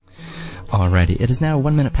Alrighty, it is now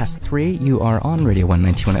 1 minute past 3. You are on Radio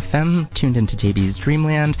 191 FM, tuned into JB's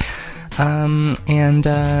Dreamland. And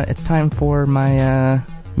it's time for my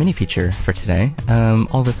mini feature for today.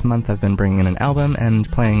 All this month I've been bringing in an album and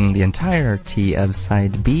playing the entirety of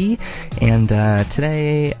Side B. And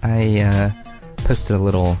today I posted a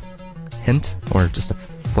little hint, or just a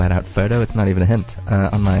flat-out photo, it's not even a hint,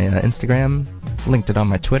 on my Instagram. Linked it on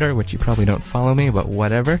my Twitter, which you probably don't follow me, but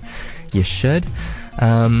whatever. You should.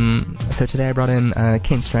 So today I brought in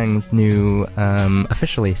Kane Strang's new,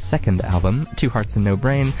 officially second album, Two Hearts and No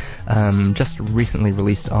Brain, just recently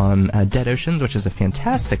released on Dead Oceans, which is a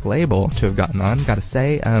fantastic label to have gotten on, gotta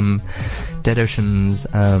say. Dead Oceans,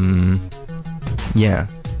 yeah,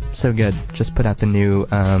 so good. Just put out the new,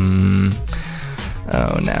 now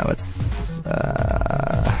it's,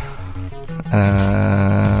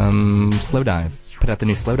 Slow Dive. Put out the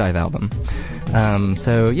new Slow Dive album.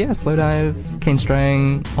 So yeah, Slow Dive, Kane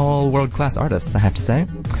Strang, all world-class artists, I have to say.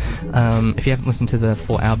 If you haven't listened to the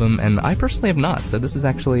full album, and I personally have not, so this is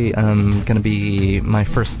actually gonna be my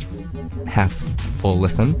first half full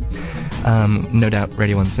listen. No doubt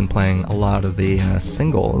Radio 1's been playing a lot of the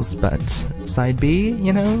singles, but Side B,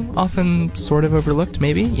 you know, often sort of overlooked,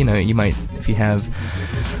 maybe. You know, you might, if you have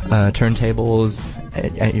turntables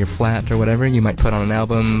at your flat or whatever, you might put on an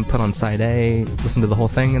album, put on Side A, listen to the whole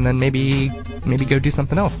thing, and then maybe go do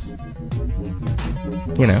something else.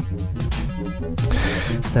 You know.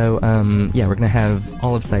 So, yeah, we're gonna have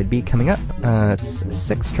all of Side B coming up. It's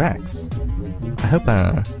 6 tracks. I hope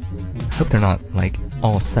they're not, like,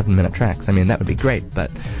 all 7-minute tracks. I mean, that would be great, but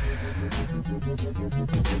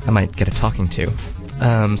I might get a talking to.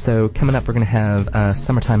 So coming up, we're going to have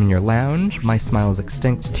Summertime in Your Lounge, My Smile's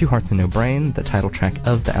Extinct, Two Hearts and No Brain, the title track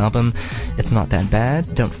of the album, It's Not That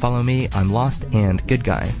Bad, Don't Follow Me, I'm Lost, and Good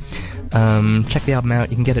Guy. Check the album out.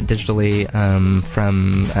 You can get it digitally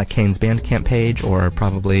from Kane's Bandcamp page, or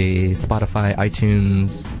probably Spotify,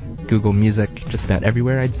 iTunes, Google Music, just about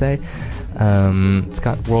everywhere, I'd say. It's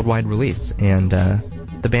got worldwide release, and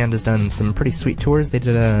the band has done some pretty sweet tours. They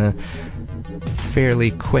did a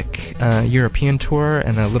fairly quick European tour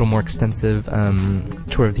and a little more extensive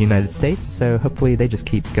tour of the United States, so hopefully they just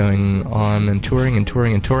keep going on and touring and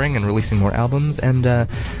touring and touring and releasing more albums and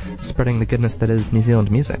spreading the goodness that is New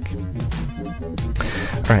Zealand music.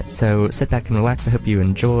 Alright, so sit back and relax. I hope you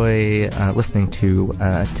enjoy listening to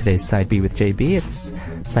today's Side B with JB. It's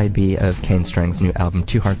Side B of Kane Strang's new album,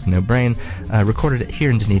 Two Hearts and No Brain, recorded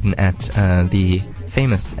here in Dunedin at the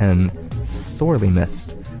famous and sorely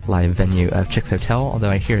missed live venue of Chick's Hotel, although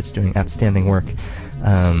I hear it's doing outstanding work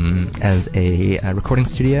as a recording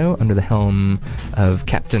studio under the helm of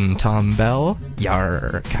Captain Tom Bell.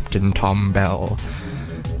 Yar, Captain Tom Bell.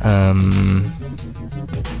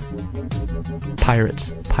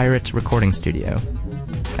 Pirate recording studio.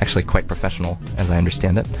 Actually quite professional, as I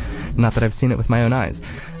understand it. Not that I've seen it with my own eyes.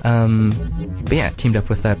 But yeah, teamed up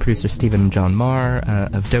with producer Stephen John Marr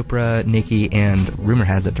of Dopra, Nikki, and rumor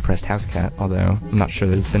has it Depressed Housecat, although I'm not sure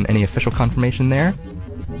there's been any official confirmation there.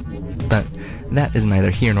 But that is neither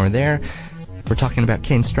here nor there. We're talking about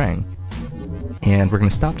Kane Strang. And we're going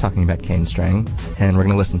to stop talking about Kane Strang, and we're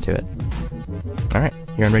going to listen to it. Alright,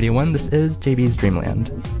 you're on Radio 1, this is JB's Dreamland.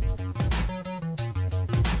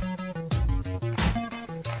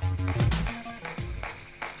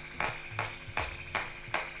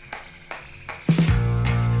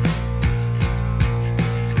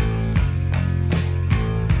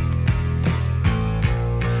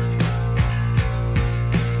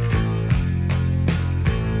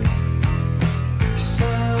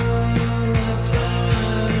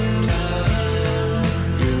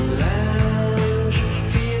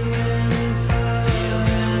 Feeling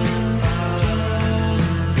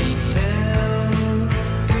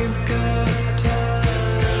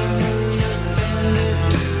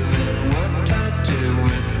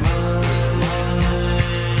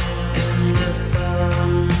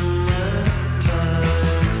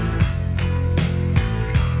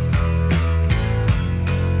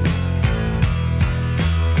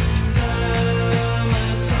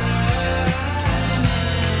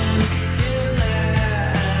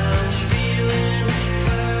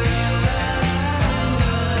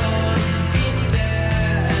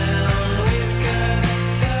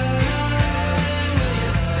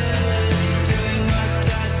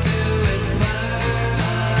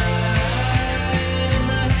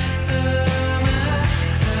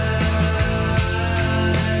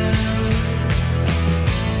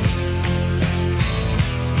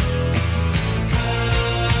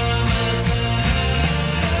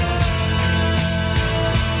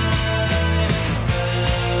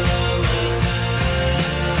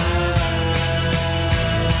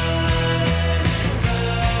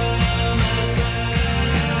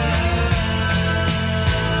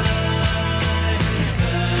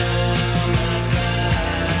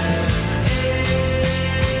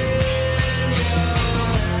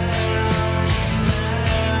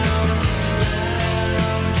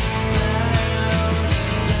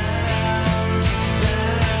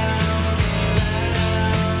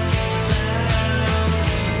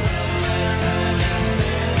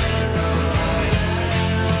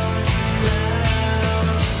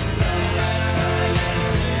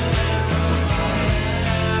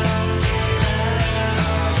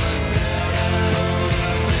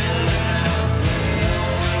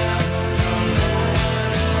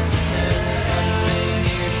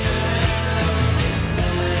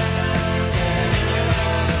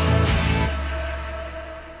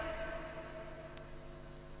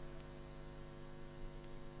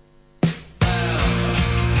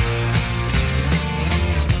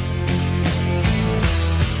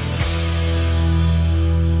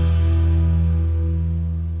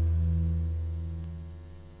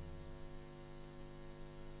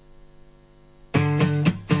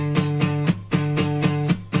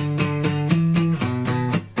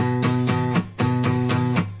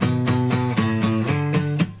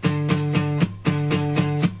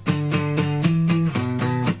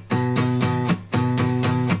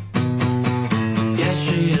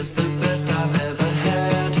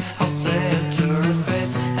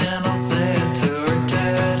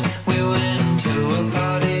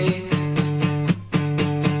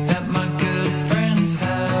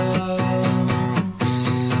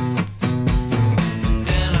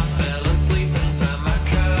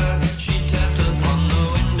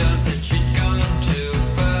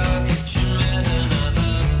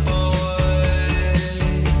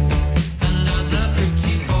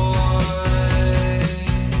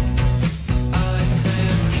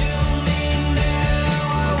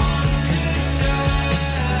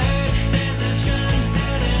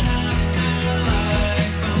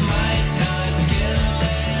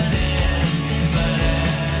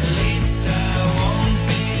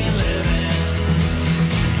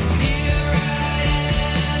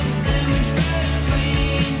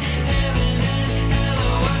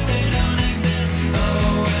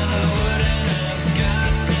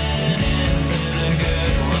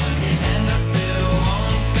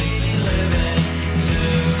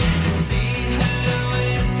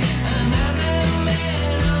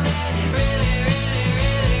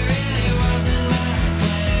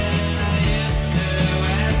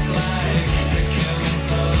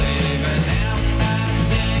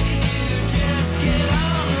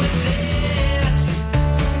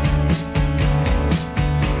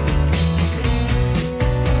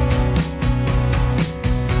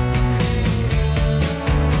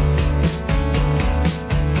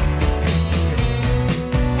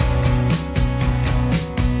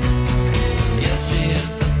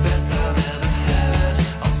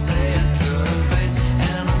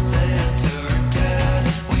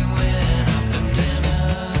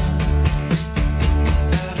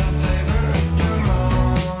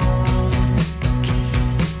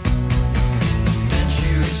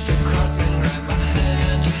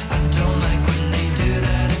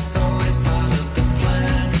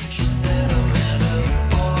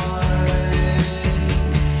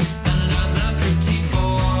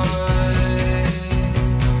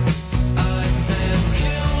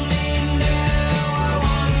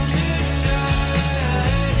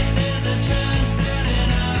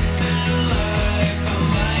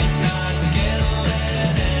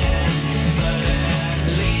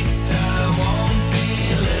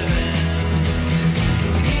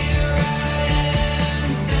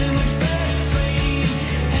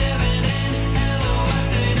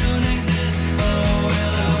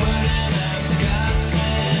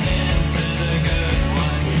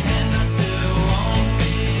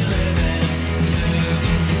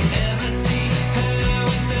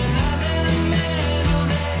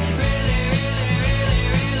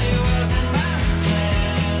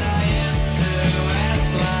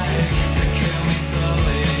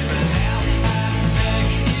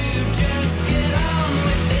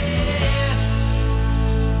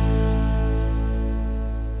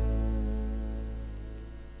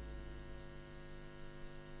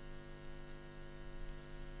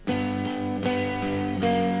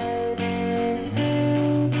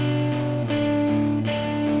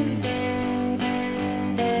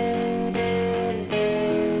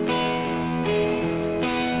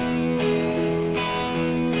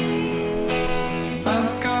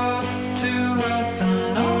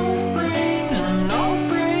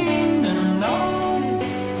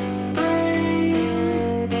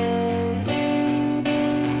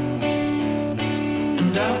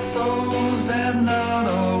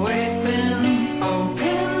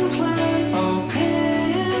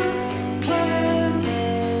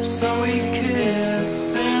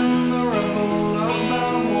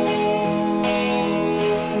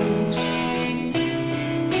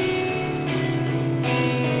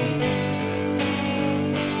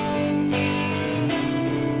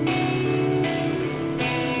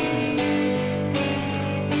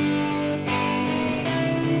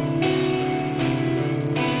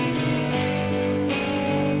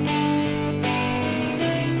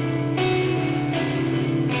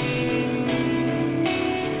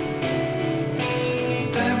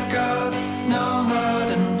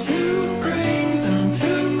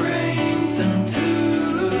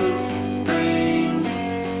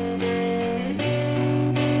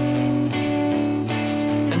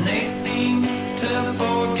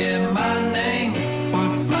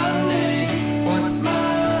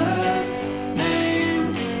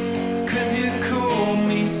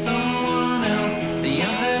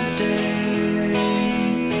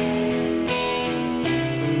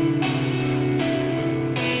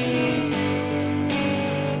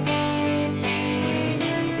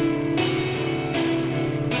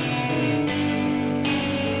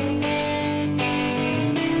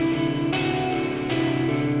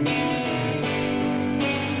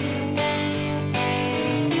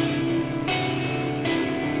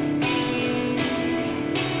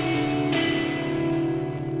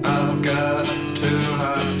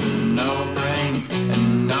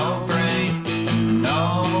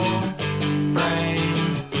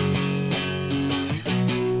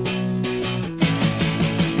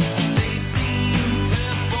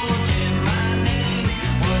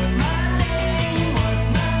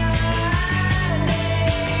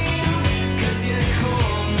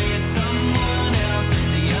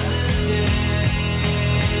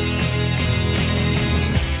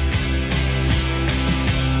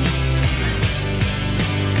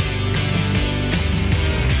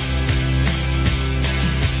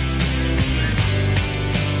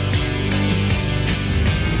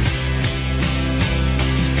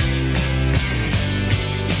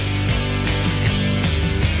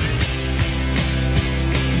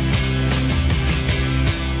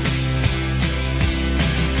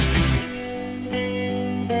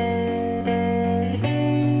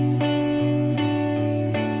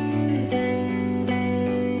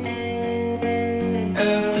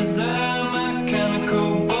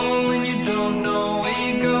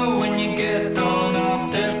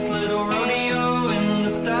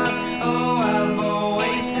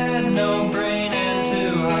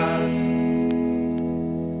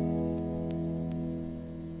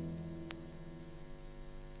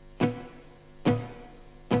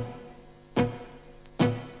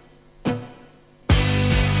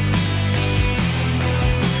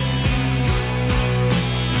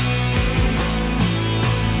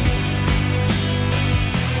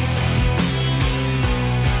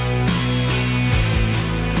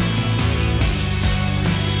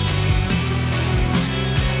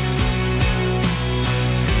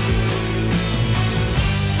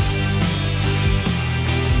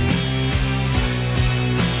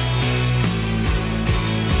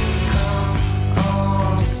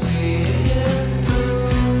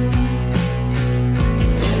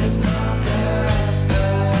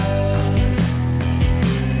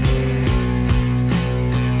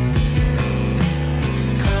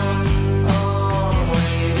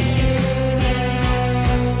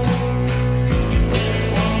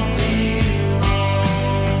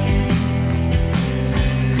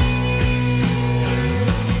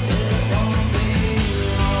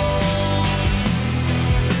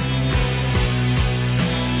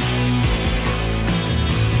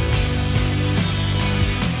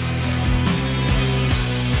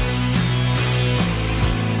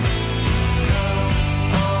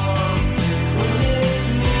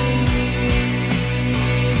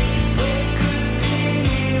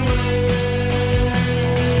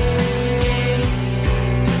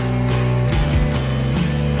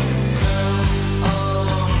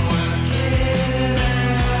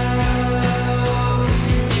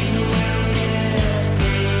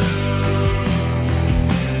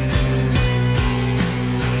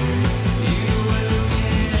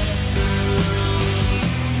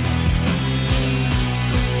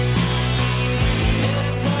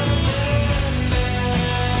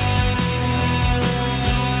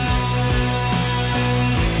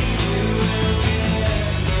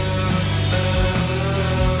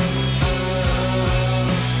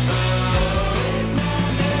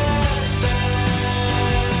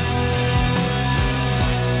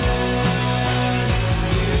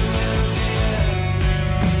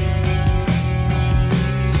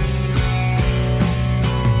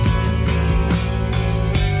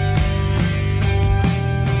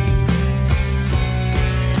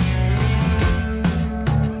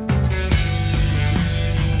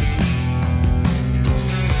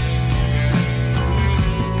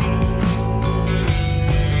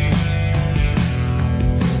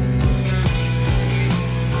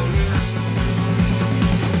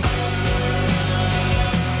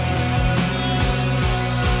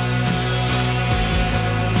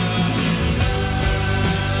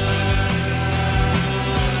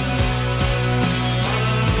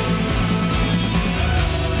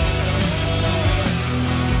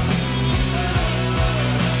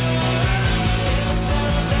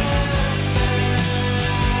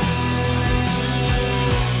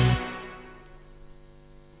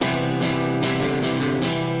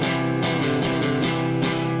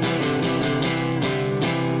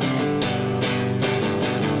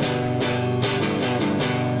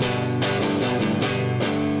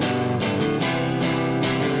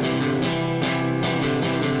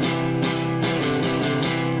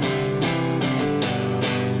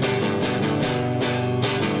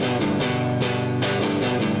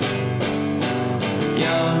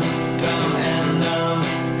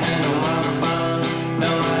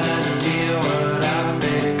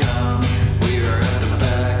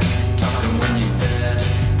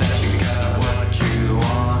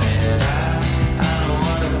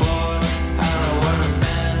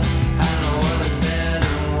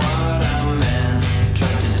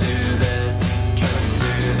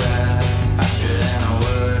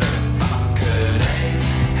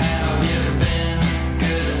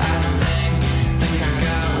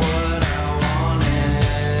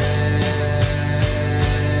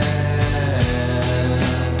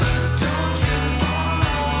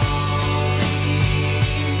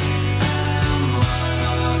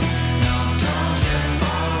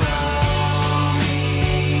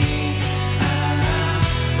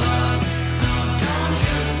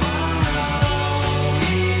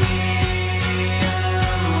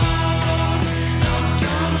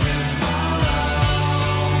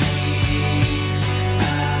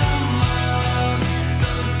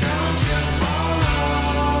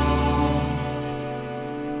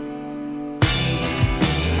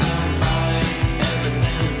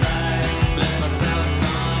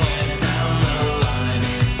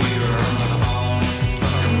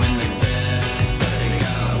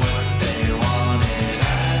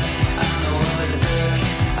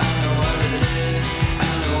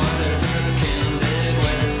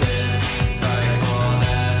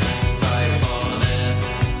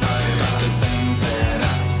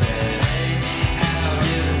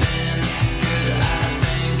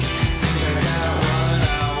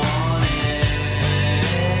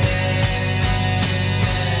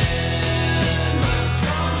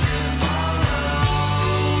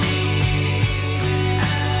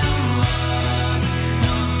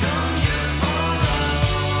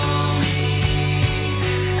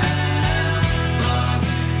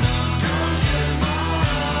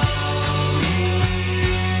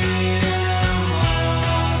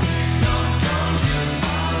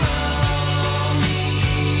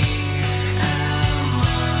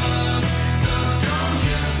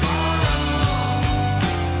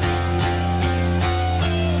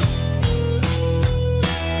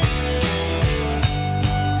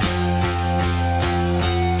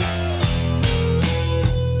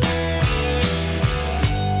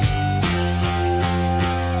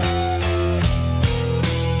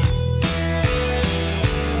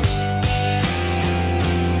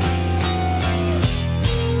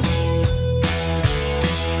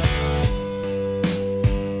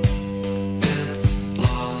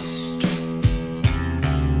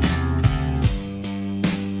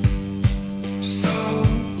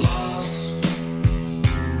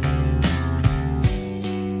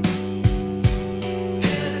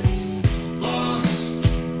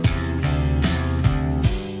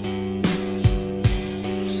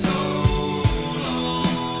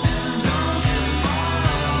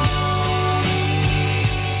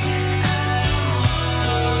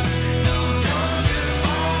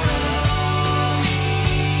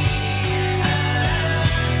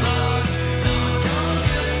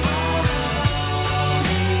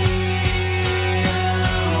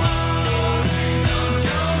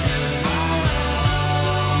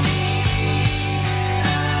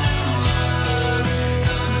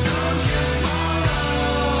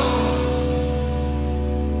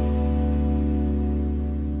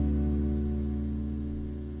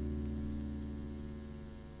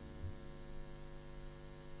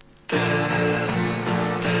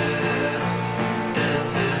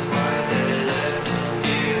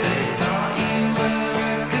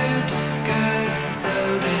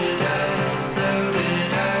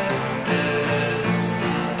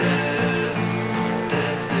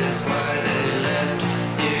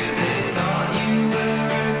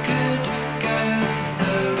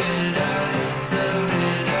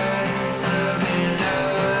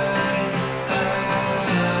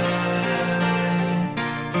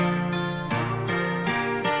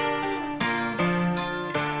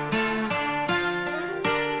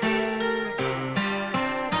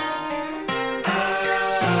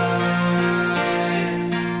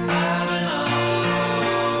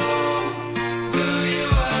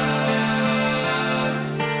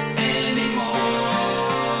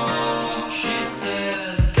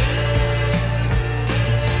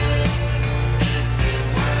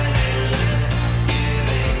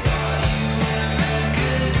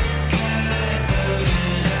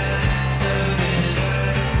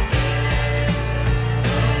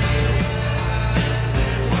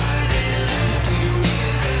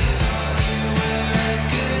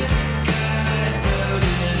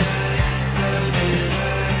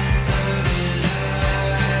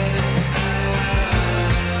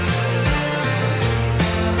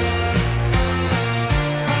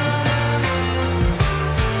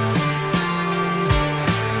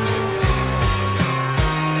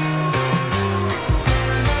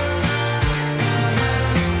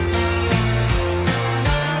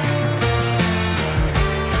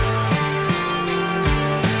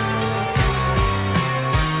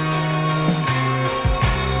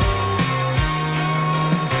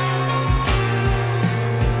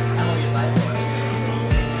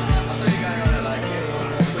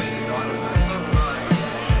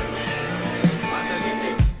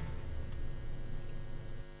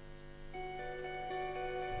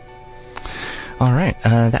Alright,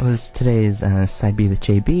 that was today's Side B with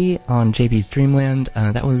JB on JB's Dreamland.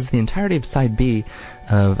 That was the entirety of Side B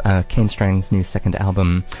of Kane Strang's new second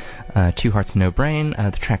album, Two Hearts and No Brain.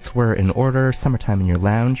 The tracks were in order: Summertime in Your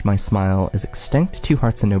Lounge, My Smile is Extinct, Two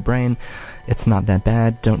Hearts and No Brain, It's Not That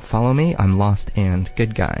Bad, Don't Follow Me, I'm Lost, and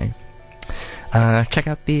Good Guy. Check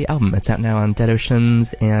out the album. It's out now on Dead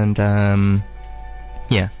Oceans, and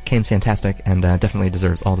yeah, Kane's fantastic and definitely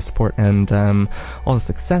deserves all the support and all the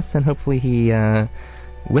success, and hopefully he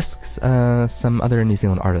whisks some other New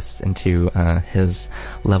Zealand artists into his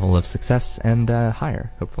level of success and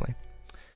higher, hopefully.